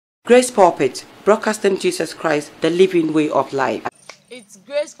Grace Pulpit, broadcasting Jesus Christ, the living way of life. It's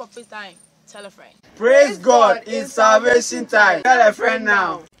Grace Pulpit time. Tell a friend. Praise God in salvation time. Tell a friend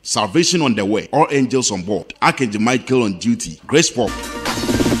now. Salvation on the way. All angels on board. Archangel Michael on duty. Grace Pulpit.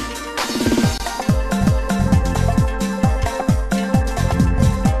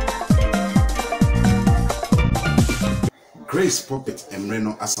 Grace Pulpit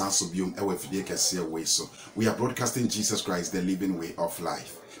Emreno Asansobium Ewefide Kese way. So we are broadcasting Jesus Christ, the living way of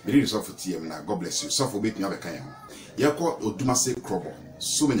life. Believe yourself for TM now. God bless you. So for bit nyabe kan. Yako Odumase Krobo.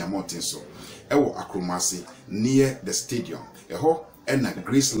 So many mountains so. Ewo Akromase near the stadium. Eho ena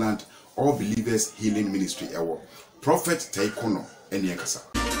Graceland All Believers Healing Ministry ewo. Prophet Taikono Enyekasa.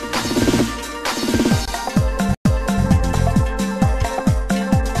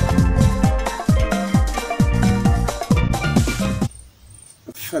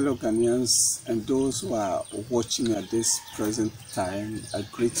 Fellow Ghanaians and those who are watching at this present time, I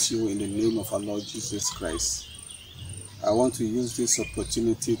greet you in the name of our Lord Jesus Christ. I want to use this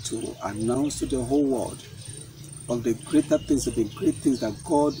opportunity to announce to the whole world of the greater things, of the great things that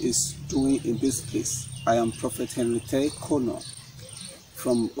God is doing in this place. I am Prophet Henry Taikono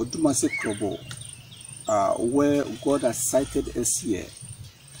from Odumase Krobo, where God has sighted us here,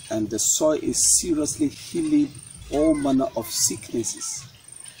 and the soil is seriously healing all manner of sicknesses.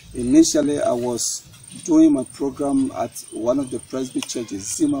 Initially, I was doing my program at one of the Presby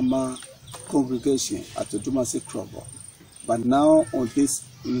churches, Zimama congregation at Odumase Krobo. But now on this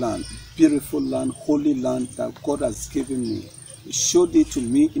land, beautiful land, holy land that God has given me, He showed it to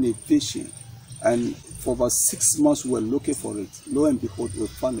me in a vision. And for about 6 months, we were looking for it. Lo and behold, we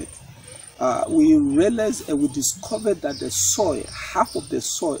found it. We realized and we discovered that the soil, half of the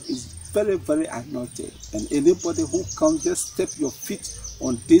soil is very, very anointed. And anybody who can just step your feet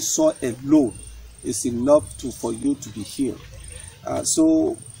on this soil alone is enough for you to be healed.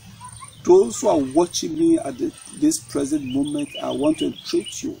 So those who are watching me at this present moment, I want to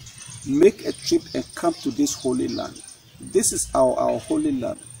entreat you, make a trip and come to this holy land. This is our holy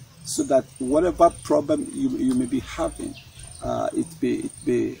land, so that whatever problem you may be having, it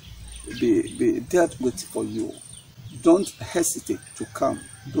be dealt with for you. Don't hesitate to come.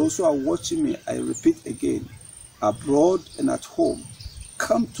 Those who are watching me, I repeat again, abroad and at home,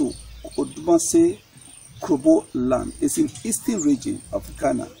 come to Odumase Krobo land. It's in eastern region of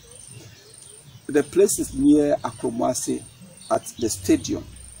Ghana. The place is near Akromase at the stadium.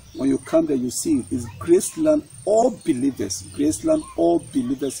 When you come there, you see it is Graceland All Believers, Graceland All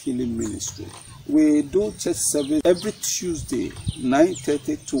Believers Healing Ministry. We do church service every Tuesday,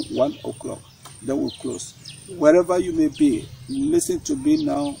 9:30 to 1 o'clock. Then we'll close. Wherever you may be, listen to me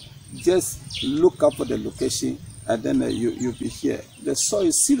now. Just look up for the location, and then you'll be here. The soil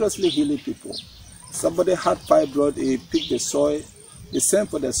is seriously healing people. Somebody had fibroid, he picked the soil, he sent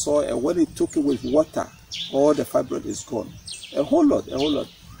for the soil, and when he took it with water, all the fibroid is gone. A whole lot.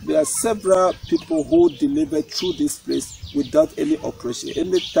 There are several people who deliver through this place without any operation.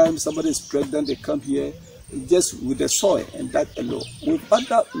 Anytime somebody is pregnant, they come here just with the soil and that alone. With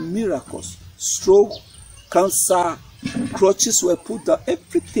other miracles, stroke, cancer, crutches were put down,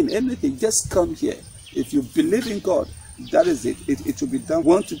 everything, anything, just come here. If you believe in God, that is it. It will be done. I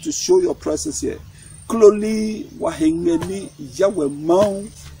want you to show your presence here. Kloli wahengeni yawe mau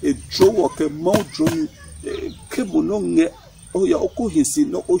e jowo ke mau droni kebuno nge oya okuhisi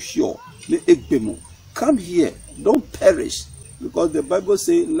no ohio ne egbemu. Come here, don't perish, because the Bible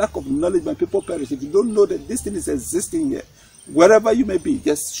says lack of knowledge when people perish. If you don't know that this thing is existing here, wherever you may be,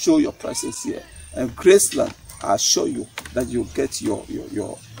 just show your presence here. And Graceland, I'll show you that you get your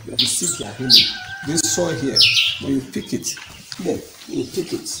receive your healing. This soil here, when you pick it, here, you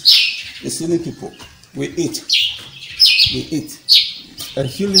pick it. The healing people, we eat, and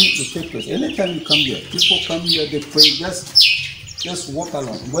healing will take place. Anytime you come here, people come here, they pray, just walk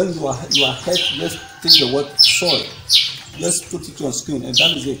along. When you are hurt, just take the word soil, just put it on screen, and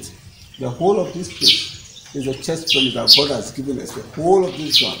that is it. The whole of this place is a church place that God has given us. The whole of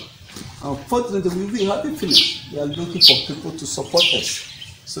this one. Unfortunately, we haven't finished. We are looking for people to support us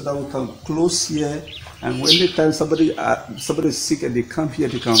so that we can close here. And anytime somebody is sick and they come here,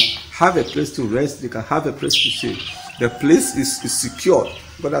 they can have a place to rest. They can have a place to stay. The place is secure.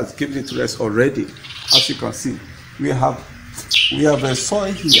 God has given it to us already. As you can see, we have a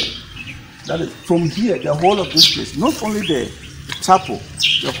soil here. That is from here. The whole of this place, not only the chapel,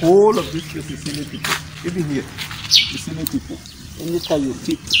 the whole of this place is healing people. Even here, is healing people. Anytime you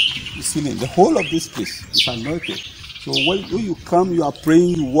pick, it's healing. The whole of this place is anointed. So when you come, you are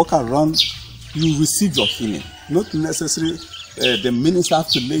praying, you walk around, you receive your healing. Not necessarily the minister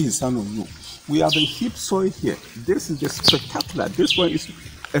has to lay his hand on you. We have a heap soil here. This is the spectacular. This one is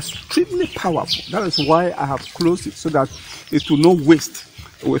extremely powerful. That is why I have closed it, so that it will not waste.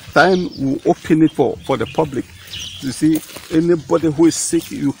 With time, we'll open it for the public. You see, anybody who is sick,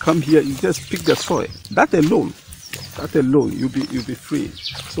 you come here, you just pick the soil. That alone, you'll be free.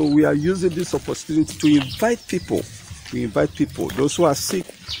 So we are using this opportunity to invite people. Those who are sick,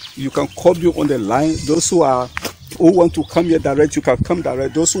 you can call me on the line. Those who want to come here direct, you can come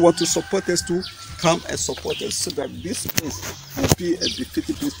direct. Those who want to support us to come and support us, so that this place will be a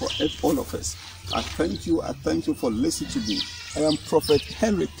defeated place for all of us. I thank you for listening to me. I am Prophet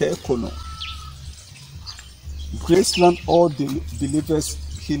Henry Tekono, Graceland All Believers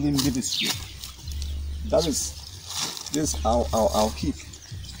Healing Ministry. That is this our heap.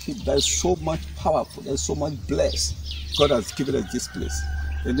 That is so much powerful. That is so much blessed. God has given us this place.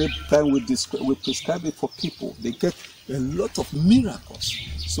 And every time we prescribe it for people, they get a lot of miracles.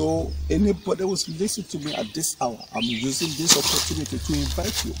 So anybody who's listening to me at this hour, I'm using this opportunity to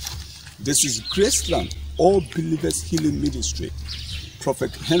invite you. This is Graceland All Believers Healing Ministry.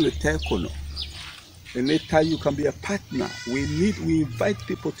 Prophet Henry Tekono. Anytime you can be a partner, we invite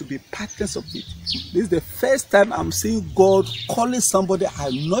people to be partners of it. This is the first time I'm seeing God calling somebody,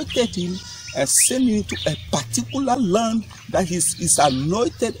 anointed him, and sending him to a particular land that is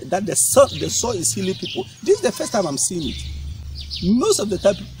anointed, that the soil is healing people. This is the first time I'm seeing it. Most of the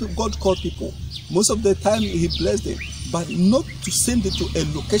time, God called people. Most of the time, he blessed them. But not to send them to a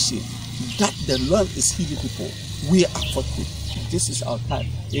location that the Lord is healing people. We are fortunate. This is our time.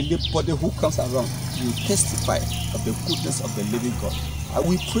 Anybody who comes around will testify of the goodness of the living God. And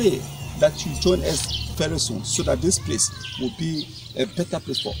we pray that you join us very soon, so that this place will be a better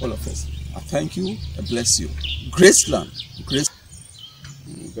place for all of us. I thank you and bless you. Graceland.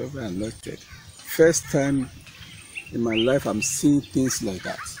 Very anointed. First time in my life I'm seeing things like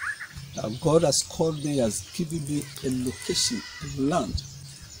that. God has called me, has given me a location, a land,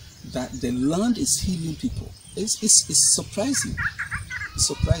 that the land is healing people. It's surprising. It's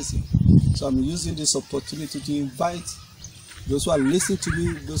surprising. So I'm using this opportunity to invite those who are listening to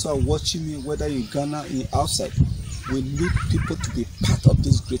me, those who are watching me, whether in Ghana, in outside. We need people to be part of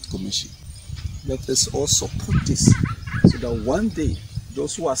this great commission. Let us all support this, so that one day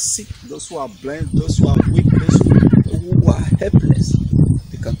those who are sick, those who are blind, those who are weak, those who are helpless,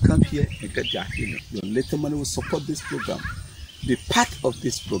 they can come here and get their healing. Your little money will support this program. Be part of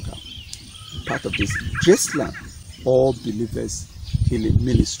this program. Be part of this Graceland All Believers Healing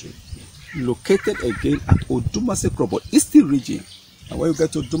Ministry. Located again at Odumase Krobo, Eastern region. And when you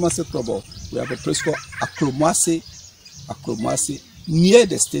get to Odumase Krobo, we have a place called Akromase, near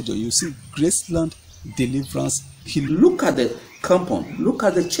the stadium. You see Graceland Deliverance Healing. Look at the compound, look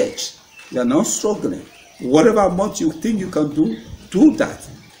at the church. You are not struggling. Whatever amount you think you can do that,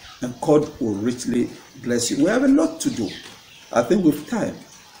 and God will richly bless you. We have a lot to do. I think with time,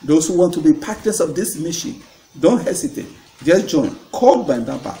 those who want to be partners of this mission, don't hesitate. Just join. Call my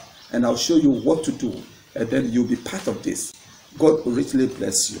number, and I'll show you what to do, and then you'll be part of this. God will richly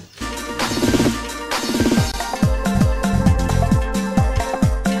bless you.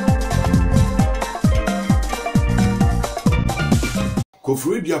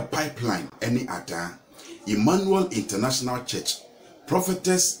 Kofredia Pipeline, any other, Emmanuel International Church,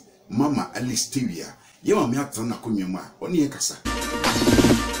 Prophetess Mama Alice Tewia, Yema Miatana Kunyuma, Oni Ekasa.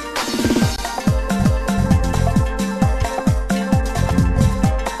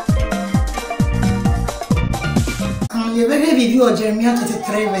 You very review Jeremiah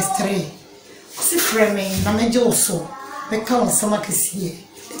 33 verse 3. See framing, Namajo also, become some here.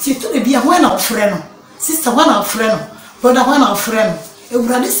 It's to be a one of friend, sister one of friend, brother one of friend.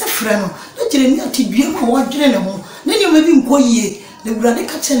 Brother is a friend. Don't you need to be a one general? Then you may be quay. The brother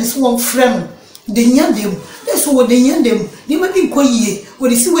catching is one friend. The young them, that's what the young them. You may be quay, or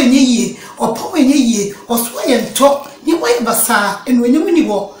the see when ye, or power ye, or sway and talk. You might basa, and when you win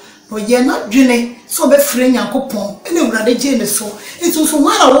walk, but you're not journey, so be friend and coupon, and you brother Jane so. It's also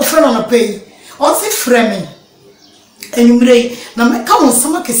one of friend on a pay, or say framing. And you may now come on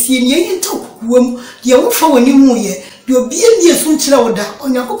some can ye talk, womb, the old for when you move. You be in the Sunchilda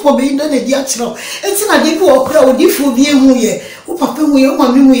on your couple being done a dear child. And so I did walk crowd for being here. Who papa we are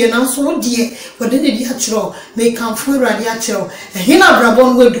mammy and so dear, but then the dear child may come for a dear child. And he not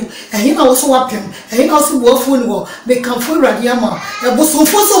Rabon will do, and he also up him, and he also walk for may come for a dear ma. A bosom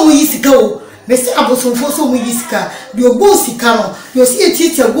for so easy go. Mr. Abosom for so easy. Your bossy canoe, you see a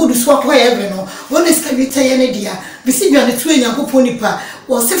teacher go to swap wherever. One is can be tired, dear. Receive your train and go ponipa.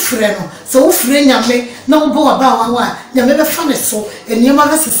 wo se frɛ no so wo frɛ nyame na wo bo aba wa nyame be fa ne so eniema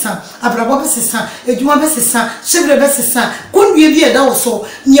be sesa abrabo be sesa edwuma be sesa hyebre be sesa kondue bi eda wo so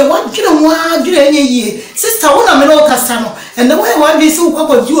ne wadwere ho adwere enye yie sister wo na me no kasa no ene wa bi se wo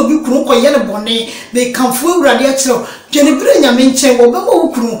kwakwaji obi kunu koye ne bone be kamfo awurade a kyerɛ dwene bere nyame nkyɛn wo be wo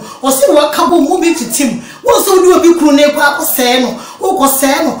kunu o se wo ka bo mu bi titim wo so du obi kunu ne kwa akosɛe no wo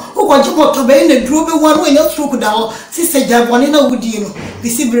kɔsɛe no wo kɔgye moto be ne duro be wa no enya stroke da ho sister jabone na wudi no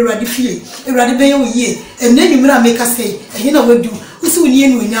bisi bere awurade fie awurade be wo yie ene nwumira make say ehe na wadu usi woni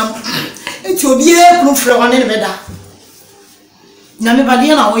enu onyam enti obi e kunu frɛ wane ne beda nyame bade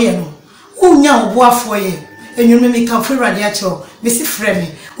na wo ye no unya oboafo ye enwume me kan frɛ awurade a kyerɛ bisi frɛ me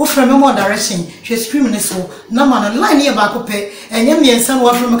wo frɛ me more direction hwe scream ne so na ma no line ye ba ko pɛ enye miensa no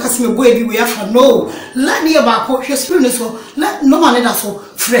wa frɛ me kase me boy bi we afa no line ye ba ko hwe scream ne so no ma ne da so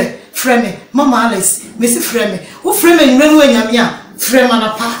frɛ me mama Alice bisi frɛ me wo frɛ me nwume no anyame a frɛ ma na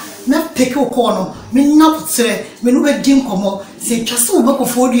pa na peke o ko no me na potre me no be din komo se twase wo be ko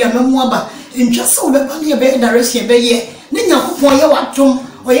fodua me mu aba ntwase wo be ba ne be direction be ye ne nyakopon ye wadom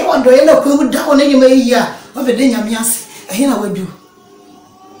oye wadoye na ko mu da wo ne nyama yi a wo be de nyame ase ehe na wadu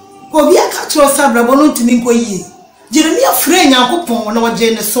obi aka tro sabrabo no ntimi nko yi Jeremia frɛ nyakopon na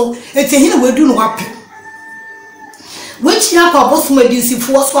waje ne so eti ehe na wadu no wape wechi akwa bosoma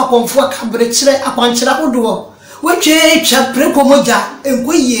dinsifo so akonfo akabre kire akwankyira hodo weche twa preko moja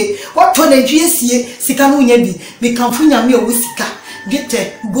enkoyie wato na dwiesie sika no nya bi me kanfo nyame o sika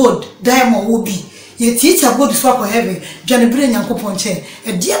gete gold diamond wo bi ye tietia gold so akọ heaven dwane bre nyankopon che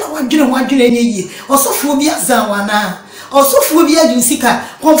e dia na wadwene nya yie osofo bi azan wana osofo bi adu sika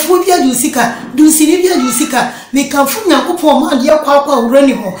konfo bi adu sika dunsini bi adu sika me kanfo nyankopon ma de akwa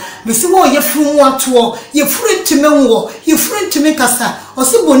awurani ho me se wo ye furu mu ato ye furu ntime wo ye furu ntime kasa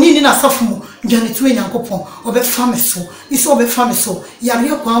oseboni ni na safo mu dwane tuwe nyankopon obe fame so isi obe fame so yare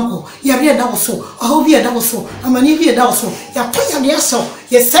akwanko yare da wo so ahobi da wo so amani bi da wo so ya to yare so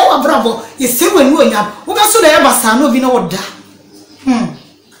ye se wa bravo ye se wanu onyam wo ga so da ya basa no bi na woda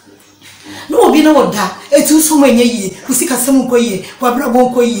no obi na woda etu so mo enye yie usika sem nko yie wa bravo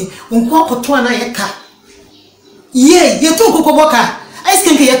nko yie nko akoto ana ye ka ye to kokoboka ice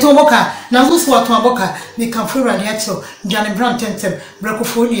cream ke to boka na zo so ato aboka me kan fo rade a cho dwane brand tentem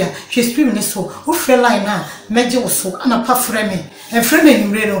brakofolia she stream ne so wo frɛ line na meje wo so ana pa frɛ me en frɛ me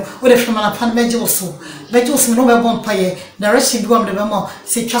nimre no wo de frɛ na pa meje wo so no be bon paye direction bi am de be mo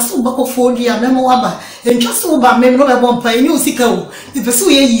se twaso brakofolia memo waba en twaso ba me no be bon paye ni usika wo bi pese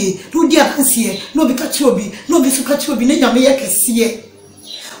wo ye yie do di akansie no bi ka chi obi no bi su ka chi obi ne nyame ye kese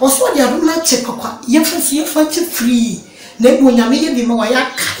o so dia do na check kwa ye fa chi free na ebo nyame ye bi ma wa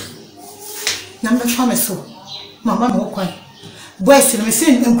yaka na me fa me so mama mo kwan boys na me se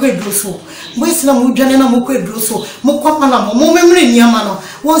enko eduro so boys na mo dwane na mo ko eduro so mo kwapa na mo memre niama no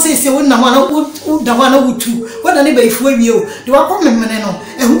won se wo na ma na wo da wa na wutu wo da ne ba ifu awie o de wa ko memene no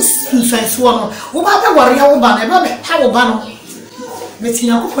ehu sunsan so no wo ba be ware ya wo ba na ba be ha wo ba no me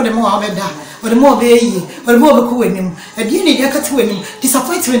tinya ko fo de mo wa be da ode mo be yi ode mo be ko wanim ade ne de akati wanim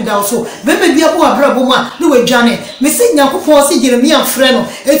disappointment da so be be bia bo abrabo mu a ne wadwane me se nyakopon se Jeremia frɛ no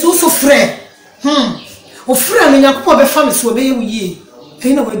etu so frɛ o frɛ no nyakopon be fa me so be yie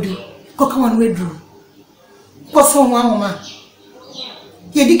eyi na wadu ko ka wan wadu ko so ho amoma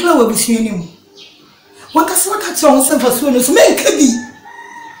ye declare wa busuanim wakase wakati on se fa so no so me nkabi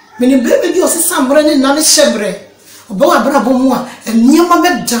me ne be bi o se sambre ne na ne hyebre obo abrabo mu a eniema be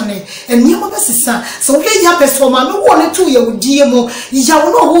dane eniema be sisa so we ya person ma me wo ne to ye wudie mu ya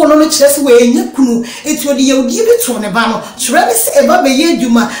wo no ho no no kire se we enya kunu eti odi ye wudie bi to ne ba no kire ne se e ba be ye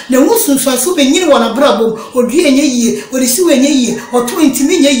duma na hu sunsun so be nyiri wona abrabo odi enye yie odi si we enye yie o to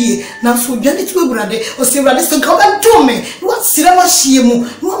intimi enye yie na so dwane to egurade o se egurade se ka ba do me wo sire ma hie mu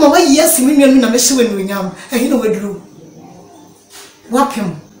no mama yes me nua na me hye we no nyam ehi no waduru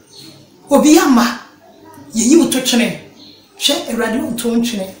wapem obi ama ye yi wuto twene hwe awurade wuto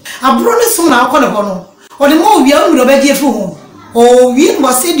twene abro ne so na akọ ne ho no o de mo wi amuro be die fu ho o wi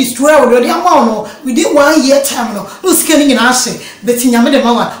no say destroy o de ama no within 1 year time no sika ni nyina ahye beti nyame de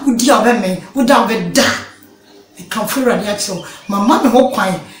mawa udi obe men uda obe da e kan fu awurade a cho mama me ho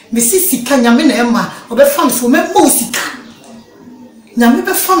kwan me sika nyame na ema obe fam so me mo sika nyame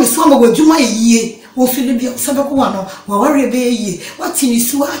be fam so ma wadwuma yie wo fili bi sabe ko wano wa ware be yie wati ni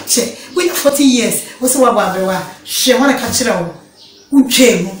su ache we 40 years wo se wa ba bewa hwe wana ka kire wo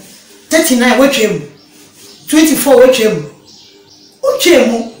utwemu 39 wo twemu 24 wo twemu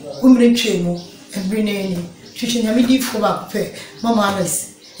utwemu umre twemu every name chichi nyame di fo ba pe mama Alice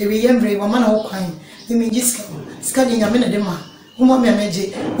ewe yembre wa mana wo kwan emi jiska ska di nyame na de ma wo me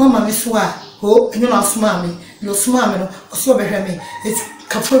ameje wo ma me so a ho enyo na asoma me no smart no so be me it's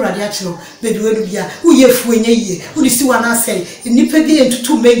kafora dia chiro baby we do bia wo ye fu enye ye wo disi wana say nipa bi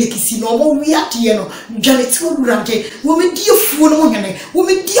entutu mege kisi no mo wi ade no dwane ti wo durante wo me die fu no mo hene wo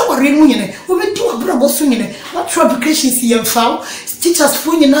me die ware no hene wo me die wabrabo so hene what fabrication si yem fawo teachers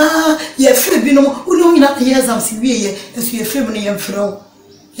fu nyina ye fe bi no wo no nyina ye exams wi ye esu ye fe bi no yem fro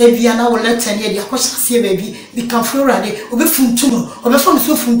ebia na wo letter ne dia kwasase baby bi kafora de obe funtum obe fam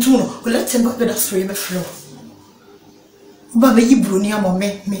so funtum no wo letter no be da so ye be fro ba me yibroni amo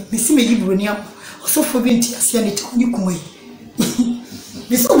me si me yibroni amo so fo bi nti ase ne toni kumwe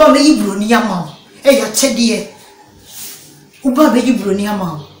me so ba me yibroni amo e ya chede u ba me yibroni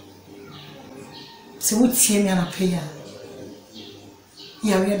amo se wutie me na pe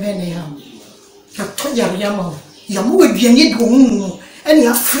ya we be ne ya ya to ya amo ya mo aduane do hu ene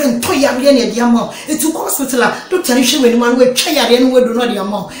ya friend to ya ne dia amo etu hospital a doctor ni hwe wani man we twa yare no we do no dia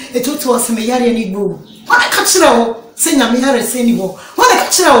amo etu to ose me yare ni gbo wona ka kira wo senya me yare se ni wo wona ka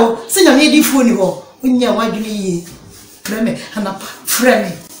kira wo senya me di fu ni wo unya wadwini yi freme anapa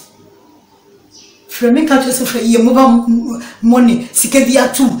freme ka to se freme ye mo ba money sika bi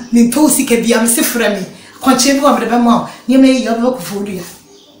atu me to sika bi am se freme kwanche bi wa me be mo ni me yi obo ko fodu ya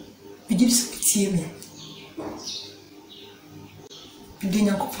bi di tie me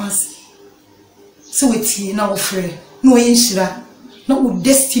bidinya ko pass so wetie na wo frɛ no yen shira na wo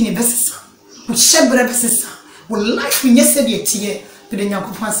destiny besesa wo shebra besesa wo life nyese de tie bidinya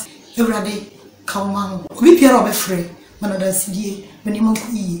ko pass ewrade kawma obi piara obe frɛ mana da sidie meni man ko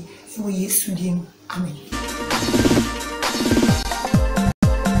yi wo Yesu dim amen.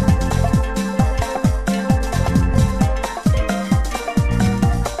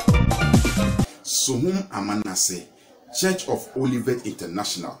 Sohum Amanase, Church of Olivet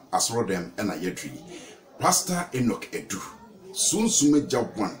International, Asrodem and Ayedri, Pastor Enoch Edu, Soon Sume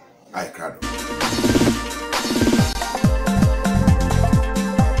Jabwan, Aikrado.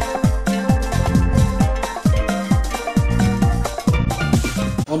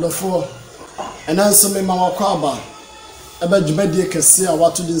 On the floor, and then some in Mama Kwaba, about Jubedi Cassia,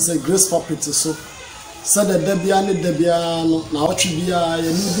 what to say, Grace Puppet, so said that Debiano, now what should be a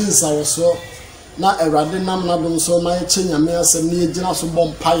new beans I was so. Na erade nam na dum so ma chenya me asem ne gina so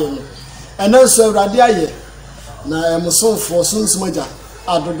bom paye no ene so erade aye na emsonfo sunsumaja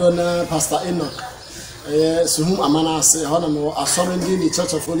adodo na Pastor Enoch Sohum Amanase ho na me asore ndi the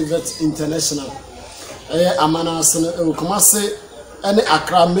Church of Olivet International Amanase no Kumase ene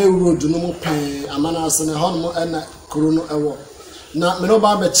Accra Main Road no mo pen Amanase ne ho no ene kuro no ewo na me no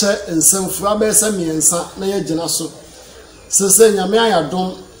ba be che nsamfu abese miensa na ye gina so sese nyame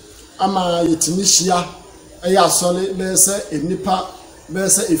ayadom ama yetimishia eya sole bese enipa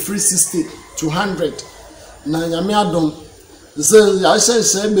bese e 360 to 100 na nyame adom ze ya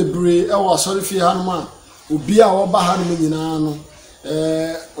hyenhye mebre e wo sole fie hanuma obi a wo ba hanuma nyina no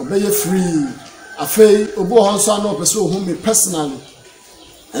obeye free afei obo ho nso na opese ohun me personally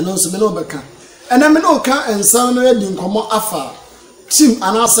eno so me no beka ena me no ka ensan no yedi nkomo afa team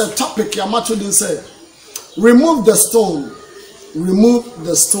anasa topic ya mato din say remove the stone.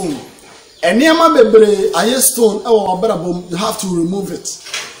 Eniema bebre aye stone ewo obrabom, you have to remove it.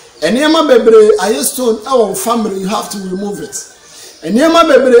 Eniema bebre aye stone ewo family, you have to remove it. Eniema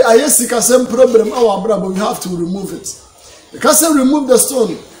bebre aye sikasem problem ewo obrabom, you have to remove it. Because they remove the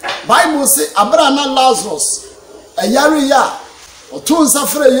stone. Bible say abra na Lazarus eyare ya oto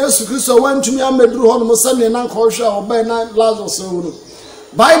nsafre Yesu Kristo wantumi amedru ho no sane na nkɔhwe a obai na Lazarus ewuru.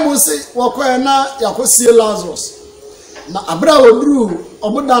 Bible say wakoya na yakosie Lazarus na abra odru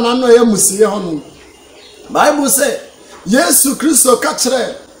oboda na no ya musie ho no. Bible say Yesu Kristo ka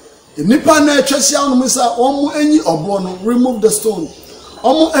kire nipa na atwahia no musa omo anyi obo no remove the stone.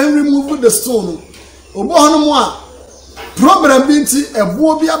 Omo remove the stone. Obo ho no mo a problem binti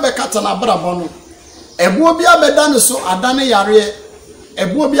ebo bi abekata na brabo no. Ebo bi abeda ne so adane yare.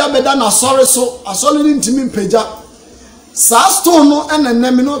 Ebo bi abeda na asore so asole ni ntimi mpagya. Sa stone no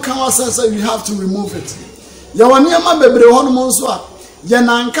enenemi no kan say you have to remove it. Ya wani ama bebre ho no nso a ye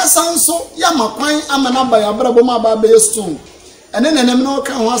na nkasa nso ya makwan amana ba ya brabo ma ba be stone. Enenenemi no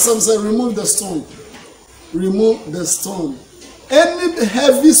kan ho say remove the stone. Remove the stone. Any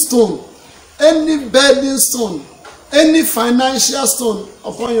heavy stone, any burden stone, any financial stone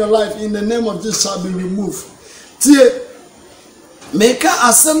upon your life in the name of Jesus shall be removed. Tie make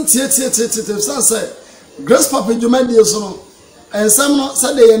asem tie say Grace Papa Jumadi so no ensem no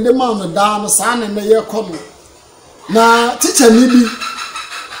say dey ende ma no da no sa ne na ye kono na teacher ni bi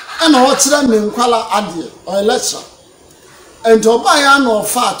ana o kire me nkwala ade o lecture and oba ya no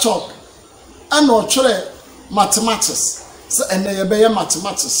fa chalk ana o kire mathematics say ene ye be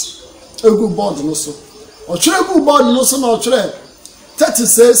mathematics egu board no so ɔkyerɛ gu board no so na ɔkyerɛ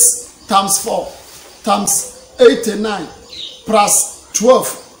 36 times 4 times 89 plus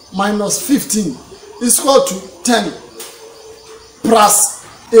 12 minus 15 is equal to 10 plus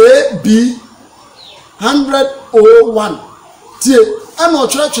AB 101 tie ɛna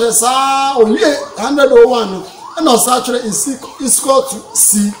ɔkyerɛkyerɛ saa owie 101 no ɛna ɔsakyerɛ is equal to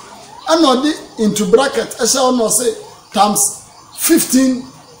C ɛna ɔde into bracket ɛhyɛ ɔna ɔsɛ times 15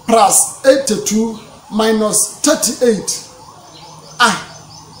 plus 82 minus 38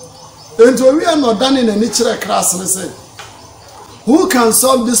 enti owie ɛna ɔdane n'ani kyerɛ class ne sɛ who can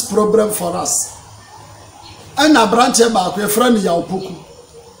solve this problem for us ɛna branche baako yɛfrɛ no Yawopoku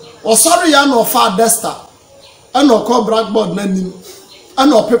ɔsɔre ya na ɔfa desta ɛna ɔkɔ blackboard n'anim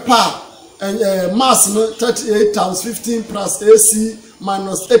ɛna ɔpepa mass no 38 times 15 plus AC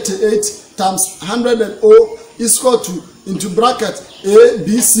minus 88 times 100 is equal to into bracket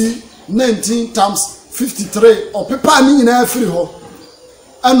ABC 19 times 53 ɔpepa ni nyinaa firi hɔ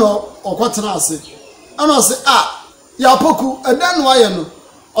ɛna ɔkɔtena ase ɛna ɔsɛ Yawopoku ɛdan no ayɛ no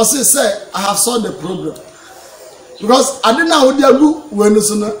ɔsɛ sɛ I have solved the problem because I didn't know what you when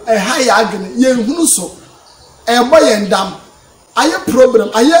you know a high agony ye hunu so e boy and dam aye problem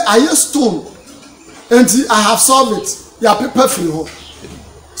aye stone and I have solved it ya paper free ho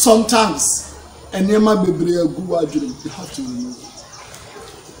sometimes enema bebre agu adwene you have to remove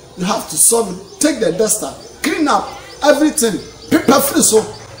it you have to solve it take the duster clean up everything paper free so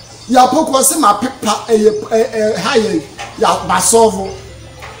Yawopoku say my paper high ya ba solve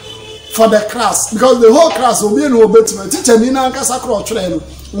for the class because the whole class will be no betima teacher ni na nkasa kro twere no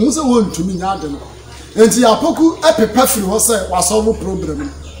wo se won tumi nya ade no enti Yawopoku epepa free ho se wa solve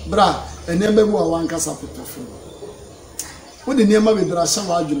problem bra enema bu a wan kasa pepa free wo de niema be dra sha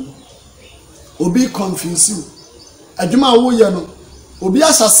wa adwene obi confuse you adwuma wo ye no obi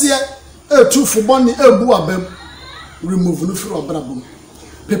asase etu fuboni ebu abam remove no free obrabom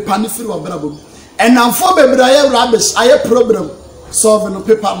pepa ni free obrabom enamfo bebre aye rubbish aye problem solve no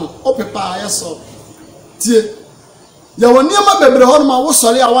paper no o paper aye solve tie ya woni ma bebre ho ma wo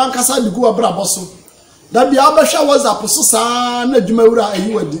sori a wan kasa digu abrabo so da bia obehwa WhatsApp so saa na adwuma wura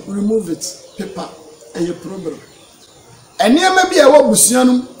ayi wadi remove it paper aye problem eniema bia wo busua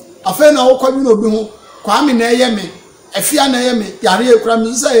no afa na wo kwami no obi ho kwa me na eye me afia na eye me yare ekura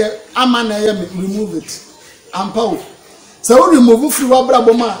me say ama na eye me remove it ampa o so we remove free wa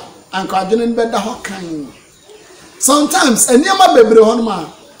abrabo ma anka adwene no beda ho kan. Sometimes eniema bebre honma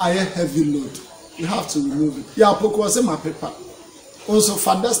aye heavy load. You have to remove it. Yawopoku say my paper. Also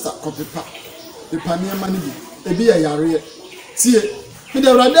fadesta ko paper. Paper niema ni bi. Ebi ya yare. Tie. Me de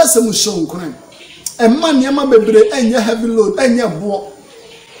urade asem show nkran. Emma niema bebre enye heavy load, enye bo.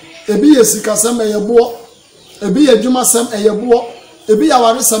 Ebi ye sikasem eye bo. Ebi ye dwuma sem eye bo. Ebi ya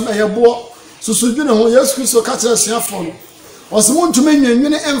ware sem eye bo. Susudwene ho Yesu Kristo ka kire siafo no. Osimo ntume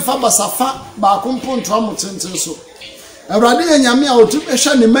nwenwene emfa basafa ba kompo ntoa motenten so. Awurade ye nyame a otu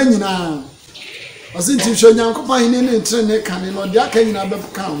ehwa ne manyina osinti hwe nyankopɔ hene ne ntre ne kane no de aka nyina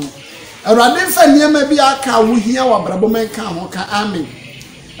bebuka ho awurade mfa niema bi aka wo hia wa brabo menka ho ka amen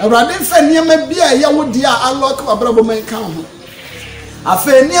awurade mfa niema bi a ye wo de a alok wa brabo menka ho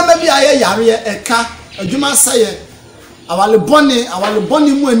afa niema bi a ye yare eka adwuma saye awale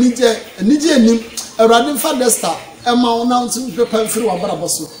boni mu anije enim awurade mfa desta ema ona ntu paper free wa brabo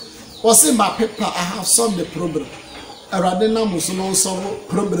so wose ma paper I have solved the problem. Awurade na muso no solve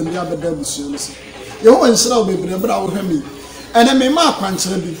problem bi abeda busuo no so ye ho nhyira wo bebre bra wo hwemi ene me ma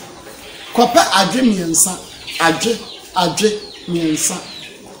akwankyere bi kopa adwe miensa adwe miensa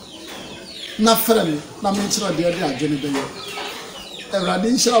na frem na me nkyira de adwe ne beye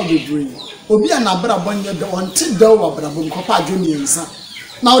Awurade nhyira wo bebre obi a na bra bonye de onti da wo bra bo kopa adwe miensa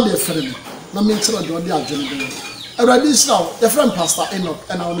na wo de frem na me nkyira de adwe ne beye Awurade nhyira wo ye frem Pastor Enoch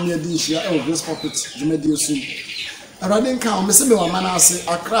ena wo me di nhyira e wo Grace Pulpit jumedi osu Awurade nka o mese me wa manase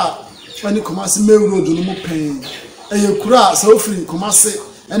Accra ani Kumasi Main Road no mo pen eye kura sa ofiri Kumasi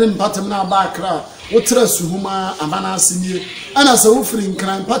ene mpatam na ba Accra wo tra suhuma amanase nie ana sa ofiri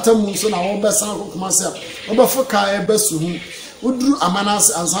nkran mpatam mu so na wo besa ko Kumasi a wo befoka e besuhu uduru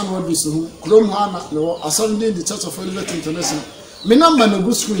amanase ansan wo du suhu krom ha na no Asonde the Church of Elevate International me number na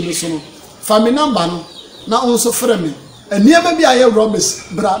go screen no so no fa me number no na onso frɛ me eniema bi aye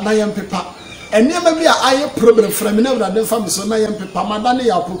rubbish bra na yem pepa eniema bi aye problem frɛ me na Awurade mfa me so na yem pepa madane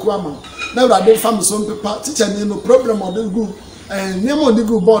Yawopoku ama na Awurade mfa me so pepa teacher ni no problem of the good eniema of the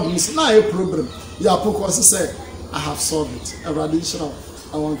good board me na aye problem Yawopoku was say I have solved it Awurade nhyira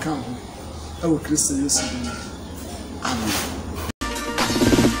I won come I will Kristo Yesu amen.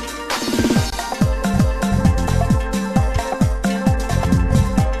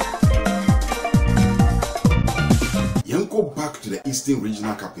 Eastern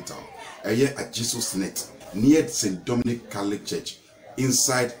Regional Capital, at Jesus Net, near St. Dominic Catholic Church,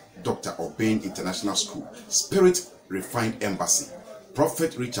 inside Dr. Obeying International School, Spirit Refined Embassy,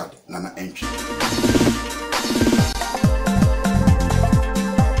 Prophet Richard Nana Entry.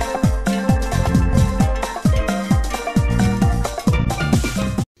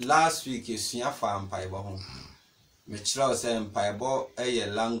 Last week you see a farm pipe home. Michelle said piebo a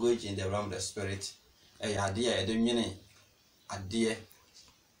language in the realm of the spirit. A idea a dominion a dear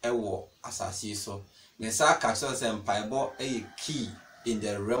a war assassin so. Mesa Castle said piebo a key in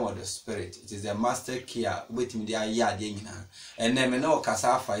the realm of the spirit. It is the master key waiting the yardina. And then no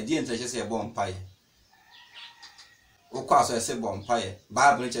casafa, I didn't say a bomb pie. Of course, I said bomb pie.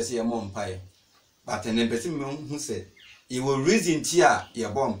 Bible just say a bomb pie. But an embassy who said, you will reason here your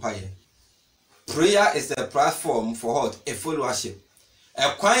bomb pie. Prayer is a platform for what? A full worship.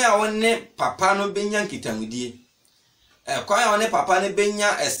 A choir one papa no benya kitangudi. A choir one papa no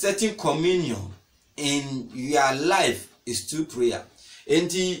benya a certain communion in your life is through prayer.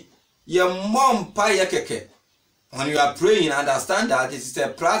 And your mom pie keke. When you are praying, understand that it is a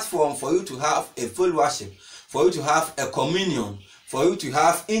platform for you to have a full worship, for you to have a communion, for you to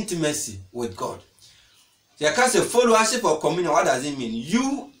have intimacy with God. You can't say full worship or communion. What does it mean?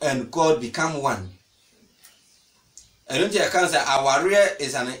 You and God become one. I don't think I can say our real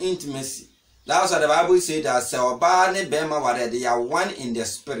is an intimacy. That's what the Bible says that they are one in the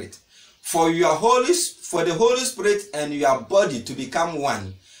spirit. For the Holy Spirit and your body to become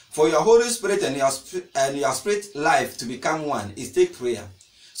one, for your Holy Spirit and your spirit life to become one, is take prayer.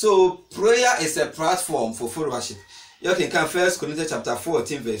 So prayer is a platform for full worship. You can come 1 Corinthians chapter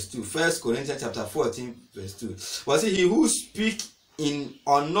 14 verse 2. 1 Corinthians chapter 14 verse 2. Was it he who speak in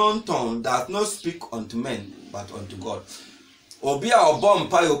unknown tongue does not speak unto men but unto God. Obia obom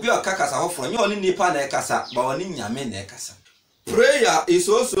pa obia kakasa hofro nyo ni nipa na ekasa ba oni nyame na ekasa. Prayer is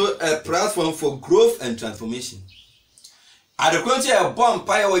also a platform for growth and transformation. Adekwenti e bom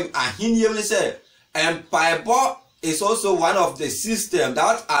pa we ahinie we say Bible is also one of the systems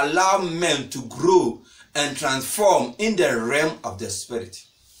that allow men to grow and transform in the realm of the spirit.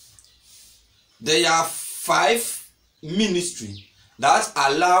 There are 5 ministries that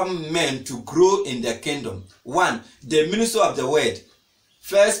allow men to grow in the kingdom. 1, the ministry of the word.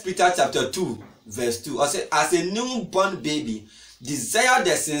 1 Peter chapter 2 verse 2. As a newborn baby, desire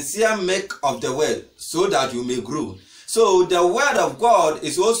the sincere milk of the word so that you may grow. So the word of God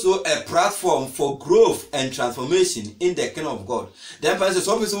is also a platform for growth and transformation in the kingdom of God. Then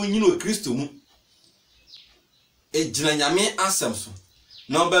some people you know Christ.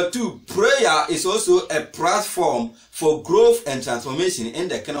 Number 2, prayer is also a platform for growth and transformation in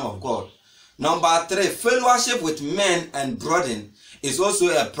the kingdom of God. Number 3, fellowship with men and brethren is also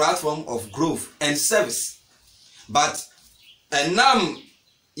a platform of growth and service. But now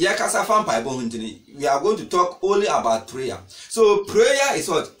we are going to talk only about prayer. So prayer is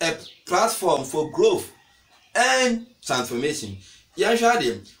what? A platform for growth and transformation. We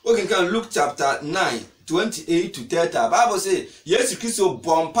can look chapter 9. 28 to 30. Bible says, yes, Christ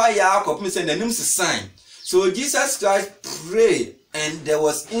bompa ya kopmise na nim sign. So Jesus Christ prayed and there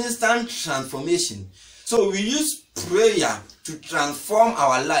was instant transformation. So we use prayer to transform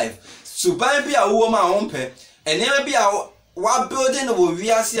our life. So be a woman ompe and never be a what building we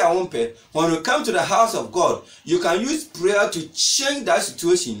are see a ompe. When you come to the house of God, you can use prayer to change that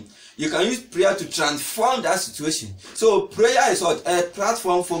situation. You can use prayer to transform that situation. So prayer is what? A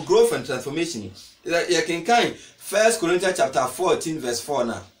platform for growth and transformation. You can kind 1 Corinthians chapter 14 verse 4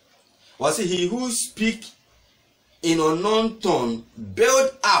 now. Was it he who speak in unknown tongue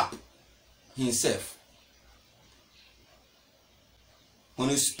build up himself. When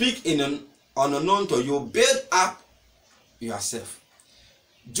you speak in an unknown tongue, you build up yourself.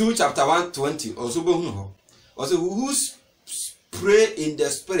 Jude chapter 1:20 also who pray in the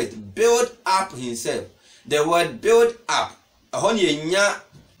spirit build up himself. The word build up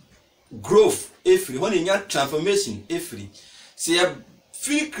growth every when in your transformation every see a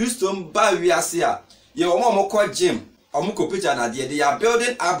free Christian by we are see your mom called gym or picture and they are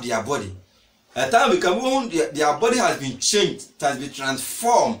building up their body. At time we come on their body has been changed, has been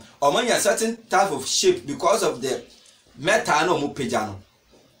transformed or when a certain type of shape because of the metano mupejano.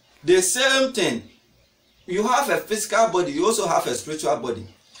 The same thing, you have a physical body, you also have a spiritual body.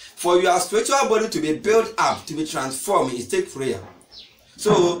 For your spiritual body to be built up, to be transformed, it takes prayer.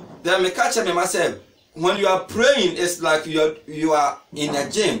 So then me catch me myself. When you are praying, it's like you are in a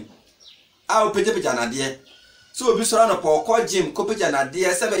gym. I will pay the so be surrounded for call gym, copy and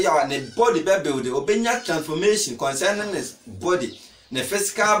idea 7 years and the body build obenya transformation concerning his body. the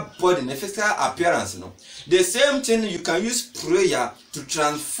physical body, the physical appearance. The same thing, you can use prayer to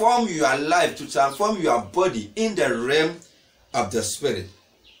transform your life, to transform your body in the realm of the spirit.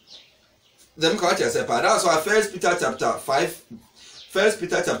 Then that's why 1 Peter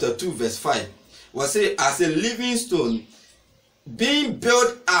chapter 2 verse 5 will say, as a living stone being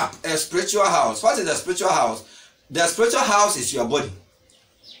built up a spiritual house. What is the spiritual house? The spiritual house is your body.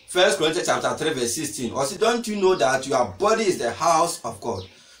 1 Corinthians chapter 3 verse 16. Also, don't you know that your body is the house of God?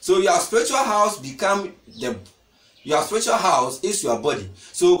 So your spiritual house your spiritual house is your body.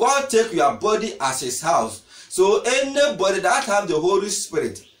 So God take your body as his house. So anybody that have the Holy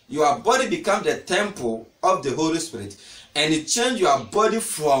Spirit, your body become the temple of the Holy Spirit, and it change your body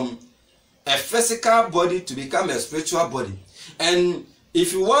from a physical body to become a spiritual body. And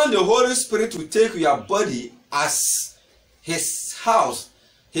if you want the Holy Spirit to take your body as his house,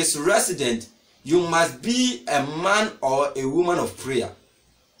 his resident, you must be a man or a woman of prayer.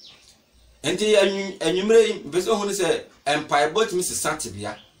 And you may say, empire bought Mrs.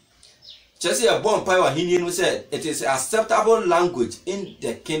 Santibia. Just a born power, he said, it is acceptable language in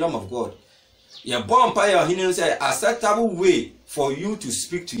the kingdom of God. Your born power, he said, acceptable way for you to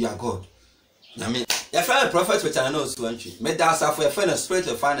speak to your God. I mean, your fellow prophet, which I know is 20, made that for a fellow spirit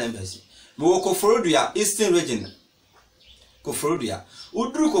of fine embassy. We will go for the eastern region. Kofodia.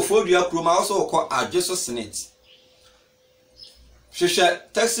 Udru Kofodia Kruma also called Adjusso Senate.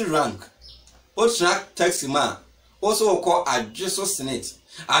 Shisha taxi rank. Otrak taxi man also called Adjusso Senate.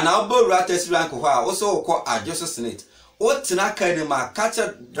 And Albo taxi rank also called Adjusso Senate. Otnaka de ma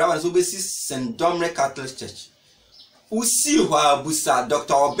catcher drivers obesi St. Dominic Catholic Church. Usi wa busa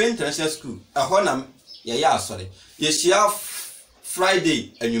Dr. Oben International School. A honam ya sorry. Yeshia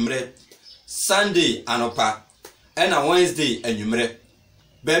Friday enumere. Sunday anopa. And on Wednesday and you may.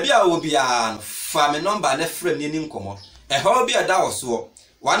 Baby, I will be a family number and a friend in income. A hobby a dow so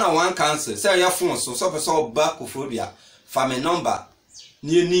 1-on-1 council, say your phone so back of Phobia, family number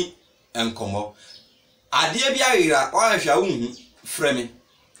near me and como. I dear be a or I shall frame.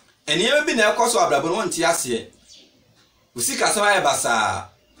 And you have been a course of the one tiasie. We seek as I basa.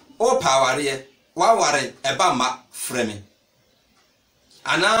 Oh, power here, while worried about my frame.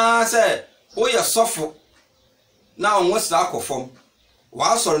 And I said, oh, you're soft. Now, what's that form?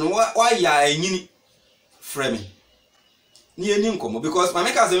 Why, sorry, why ya any framing? Near Ninkomo, because my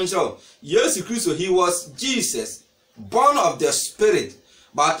maker says, yes, Christ, he was Jesus, born of the Spirit,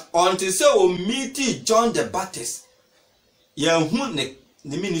 but until so meet John the Baptist, the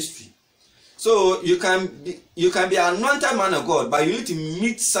ministry. So you can be an anointed man of God, but you need to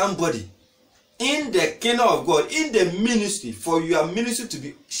meet somebody in the kingdom of God, in the ministry, for your ministry to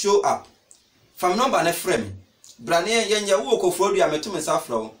be show up. From number and framing. Brania yenya wo Kofodia metu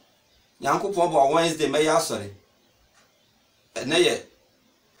mesafro. Yankopon bo Wednesday me ya sorry. Na ye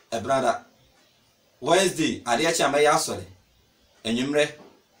e brother Wednesday ade a cha me ya sorry. Enyumre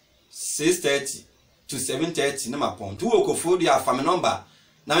 6:30 to 7:30 na mapon. Tu wo Kofodia family number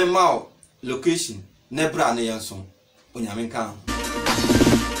na me ma location na bra na yenso. Onyame kan.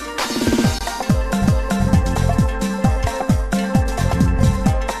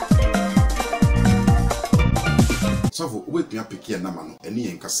 So wait me pick here na mano eni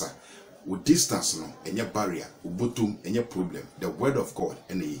enkasa with distance no enye barrier ubotum enye problem the word of God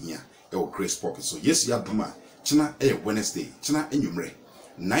ene here e o Grace Pulpit. So yes ya duma china Wednesday china enyumre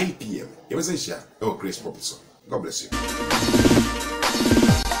 9 p.m. Yebesen share e o Grace Pulpit. So God bless you.